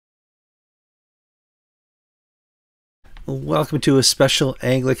Welcome to a special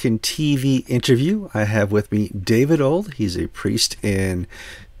Anglican TV interview. I have with me David Ould. He's a priest in,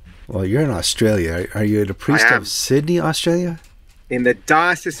 well, you're in Australia. Are you a priest of Sydney, Australia? In the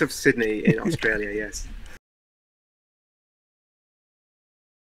Diocese of Sydney in Australia, yes.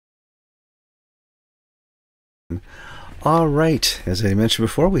 All right. As I mentioned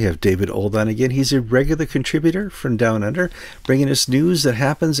before, we have David Ould on again. He's a regular contributor from Down Under, bringing us news that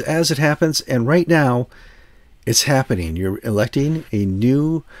happens as it happens. And right now, it's happening. You're electing a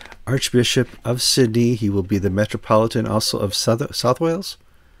new Archbishop of Sydney. He will be the Metropolitan also of South Wales?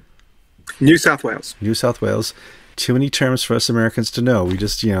 New South Wales. New South Wales. Too many terms for us Americans to know. We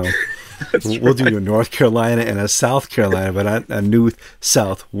just, we'll do a North Carolina and a South Carolina, but not a New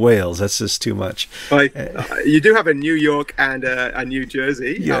South Wales. That's just too much. You do have a New York and a New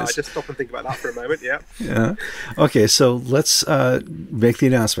Jersey. Yes. Just stop and think about that for a moment, yeah. Yeah. Okay, so let's make the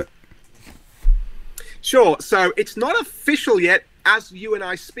announcement. Sure. So it's not official yet as you and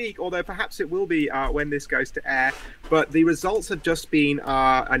I speak, although perhaps it will be when this goes to air. But the results have just been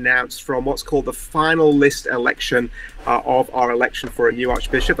announced from what's called the final list election of our election for a new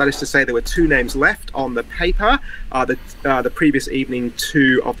Archbishop. That is to say, there were two names left on the paper. The previous evening,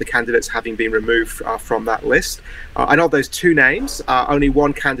 two of the candidates having been removed from that list. And of those two names, only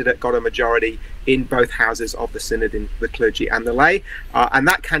one candidate got a majority in both houses of the synod, in the clergy and the lay. And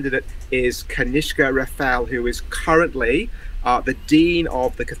that candidate is Kanishka Raffel, who is currently the Dean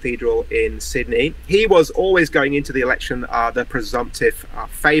of the Cathedral in Sydney. He was always going into the election the presumptive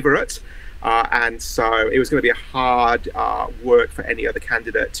favourite, and so it was going to be a hard work for any other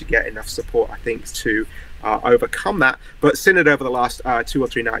candidate to get enough support, I think, to overcome that. But Synod over the last 2 or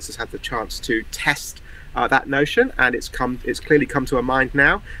 3 nights has had the chance to test that notion, and it's clearly come to a mind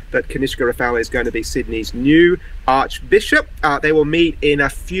now that Kanishka Raffel is going to be Sydney's new Archbishop. They will meet in a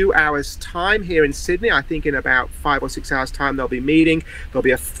few hours' time here in Sydney. I think in about 5 or 6 hours' time they'll be meeting. There'll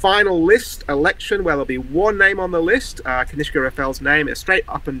be a final list election where there'll be one name on the list, Kanishka Raffel's name, a straight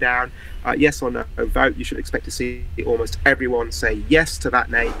up and down yes or no vote. You should expect to see almost everyone say yes to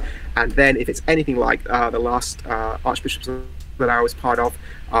that name, and then if it's anything like the last Archbishops that I was part of,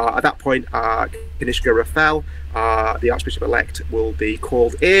 at that point Kanishka Raffel, the Archbishop-elect, will be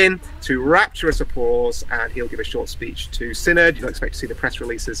called in to rapturous applause, and he'll give a short speech to Synod. You'll expect to see the press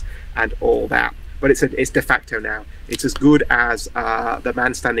releases and all that. But it's de facto now. It's as good as the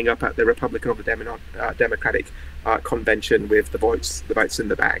man standing up at the Republican or the Democratic convention with the votes in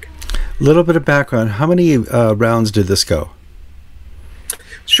the bag. A little bit of background. How many rounds did this go?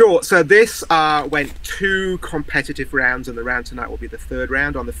 Sure. So this went 2 competitive rounds, and the round tonight will be the 3rd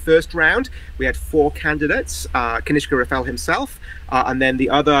round. On the first round, we had 4 candidates, Kanishka Raffel himself, and then the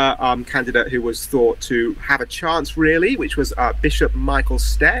other candidate who was thought to have a chance, really, which was Bishop Michael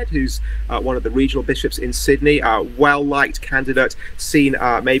Stead, who's one of the regional bishops in Sydney, a well-liked candidate, seen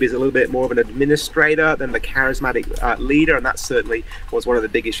maybe as a little bit more of an administrator than the charismatic leader, and that certainly was one of the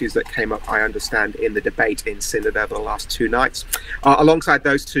big issues that came up, I understand, in the debate in Synod over the last 2 nights. Alongside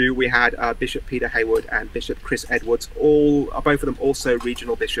those two, we had Bishop Peter Haywood and Bishop Chris Edwards, both of them also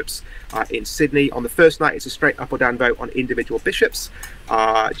regional bishops in Sydney. On the first night, it's a straight up or down vote on individual bishops.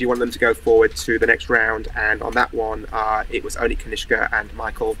 Do you want them to go forward to the next round? And on that one, it was only Kanishka and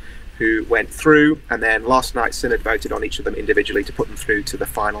Michael who went through, and then last night Synod voted on each of them individually to put them through to the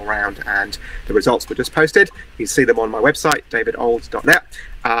final round, and the results were just posted. You can see them on my website, davidould.net,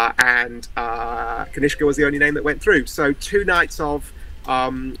 and Kanishka was the only name that went through. So 2 nights of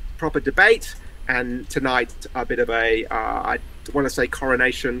proper debate, and tonight a bit of a I want to say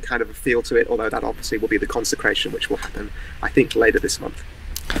coronation kind of a feel to it, although that obviously will be the consecration, which will happen I think later this month.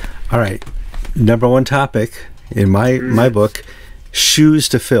 All right, number 1 topic in my book, shoes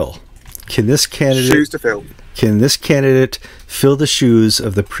to fill. Can this candidate fill the shoes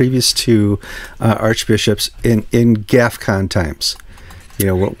of the previous 2 archbishops in GAFCON times?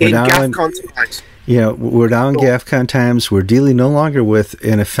 We're now in GAFCON times. We're now in GAFCON times. We're dealing no longer with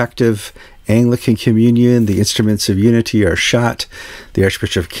an effective Anglican communion. The instruments of unity are shot. The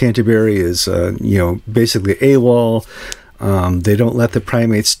Archbishop of Canterbury is, basically AWOL. They don't let the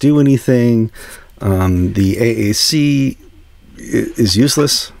primates do anything. The AAC is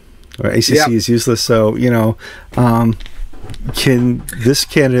useless, or ACC is useless. So, can this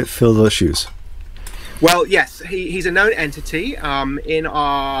candidate fill those shoes? Well, yes, he's a known entity. In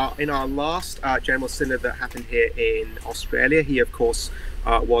our last General Synod that happened here in Australia, he, of course,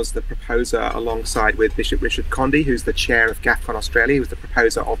 was the proposer alongside with Bishop Richard Condy, who's the chair of GAFCON Australia. He was the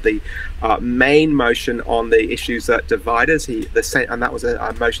proposer of the main motion on the issues that divide us, and that was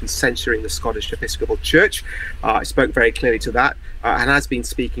a motion censuring the Scottish Episcopal Church. I spoke very clearly to that, and has been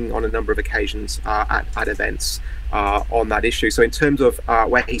speaking on a number of occasions at events on that issue. So in terms of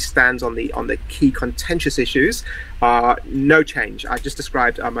where he stands on the key contentious issues, no change. I just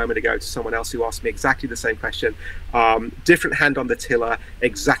described a moment ago to someone else who asked me exactly the same question. Different hand on the tiller,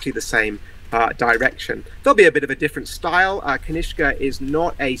 exactly the same direction. There'll be a bit of a different style. Kanishka is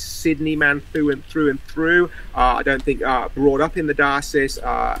not a Sydney man through and through. I don't think brought up in the diocese.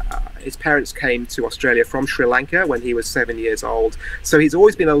 His parents came to Australia from Sri Lanka when he was 7 years old. So he's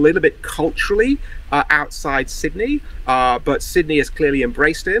always been a little bit culturally outside Sydney, but Sydney has clearly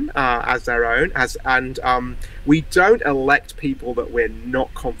embraced him as their own. We don't elect people that we're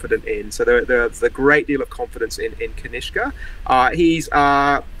not confident in. So there's a great deal of confidence in Kanishka. He's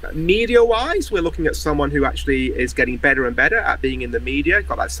media-wise, we're looking at someone who actually is getting better and better at being in the media.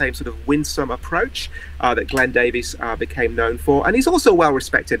 Got that same sort of winsome approach that Glenn Davies became known for, and he's also well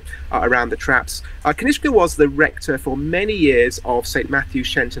respected around the traps. Kanishka was the rector for many years of St Matthew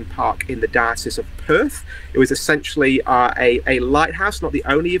Shenton Park in the Diocese of Perth. It was essentially a lighthouse, not the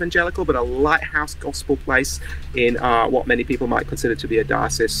only evangelical, but a lighthouse gospel place in what many people might consider to be a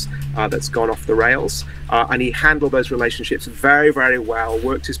diocese that's gone off the rails. And he handled those relationships very, very well,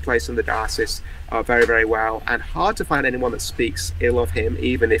 worked his place in the diocese very, very well, and hard to find anyone that speaks ill of him,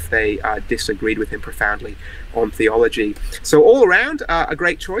 even if they disagreed with him profoundly on theology. So all around, a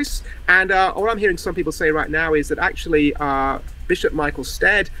great choice. And what I'm hearing some people say right now is that actually Bishop Michael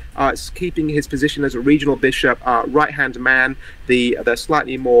Stead is keeping his position as a regional bishop, right-hand man, the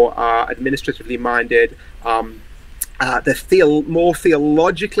slightly more administratively minded, more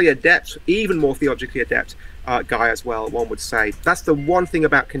theologically adept, even more theologically adept guy as well, one would say. That's the one thing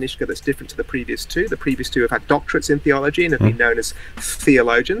about Kanishka that's different to the previous two. The previous two have had doctorates in theology and have been known as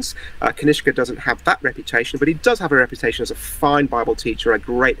theologians. Kanishka doesn't have that reputation, but he does have a reputation as a fine Bible teacher, a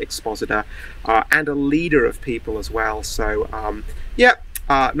great expositor, and a leader of people as well. So,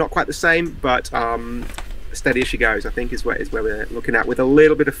 not quite the same, but steady as she goes, I think, is where we're looking at, with a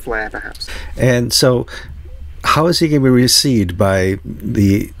little bit of flair, perhaps. And so, how is he going to be received by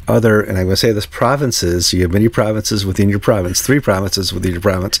the other, and I'm going to say this, provinces? You have many provinces within your province, 3 provinces within your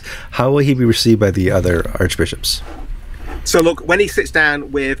province. How will he be received by the other archbishops? So look, when he sits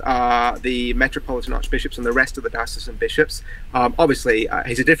down with the metropolitan archbishops and the rest of the diocesan bishops, obviously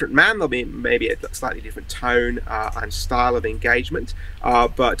he's a different man. There'll be maybe a slightly different tone and style of engagement,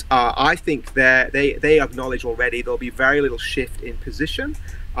 but I think they acknowledge already there'll be very little shift in position.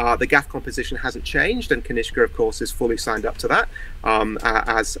 The GAFCON position hasn't changed, and Kanishka, of course, is fully signed up to that,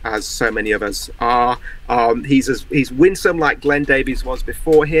 as so many of us are. He's winsome like Glenn Davies was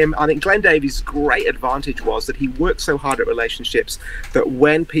before him. I think Glenn Davies' great advantage was that he worked so hard at relationships that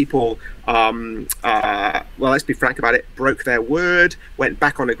when people, well, let's be frank about it, broke their word, went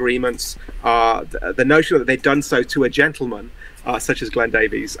back on agreements, the notion that they'd done so to a gentleman, such as Glenn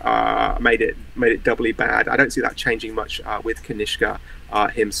Davies, made it doubly bad. I don't see that changing much with Kanishka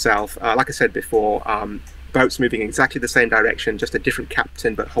himself. Like I said before, boats moving exactly the same direction, just a different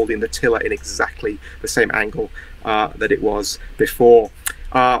captain, but holding the tiller in exactly the same angle that it was before.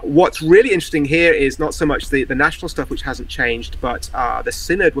 What's really interesting here is not so much the national stuff, which hasn't changed, but the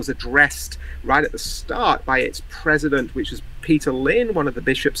synod was addressed right at the start by its president, which is Peter Lynn, one of the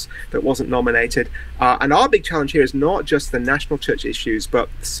bishops that wasn't nominated. And our big challenge here is not just the national church issues, but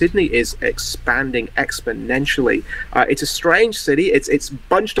Sydney is expanding exponentially. It's a strange city. It's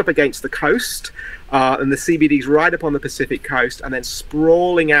bunched up against the coast, and the CBD's right up on the Pacific coast, and then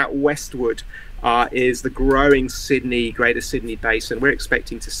sprawling out westward is the growing Greater Sydney basin. We're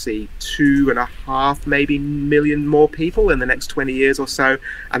expecting to see 2.5 maybe million more people in the next 20 years or so,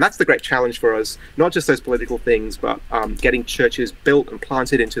 and that's the great challenge for us. Not just those political things, but getting churches built and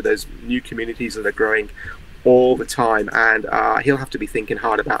planted into those new communities that are growing all the time, and he'll have to be thinking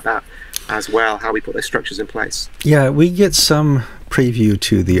hard about that as well, how we put those structures in place. Yeah, we get some preview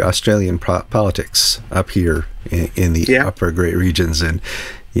to the Australian politics up here in the upper Great Regions, and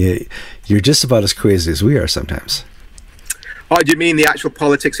you're just about as crazy as we are sometimes. Oh, do you mean the actual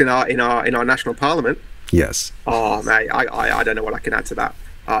politics in our national parliament? Yes. Oh, mate, I don't know what I can add to that.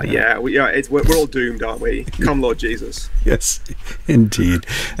 We're all doomed, aren't we? Come, Lord Jesus. Yes, indeed.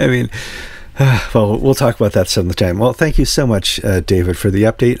 I mean, well, we'll talk about that some other time. Well, thank you so much, David, for the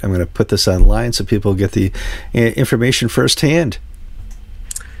update. I'm going to put this online so people get the information firsthand.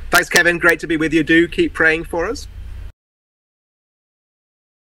 Thanks, Kevin. Great to be with you. Do keep praying for us.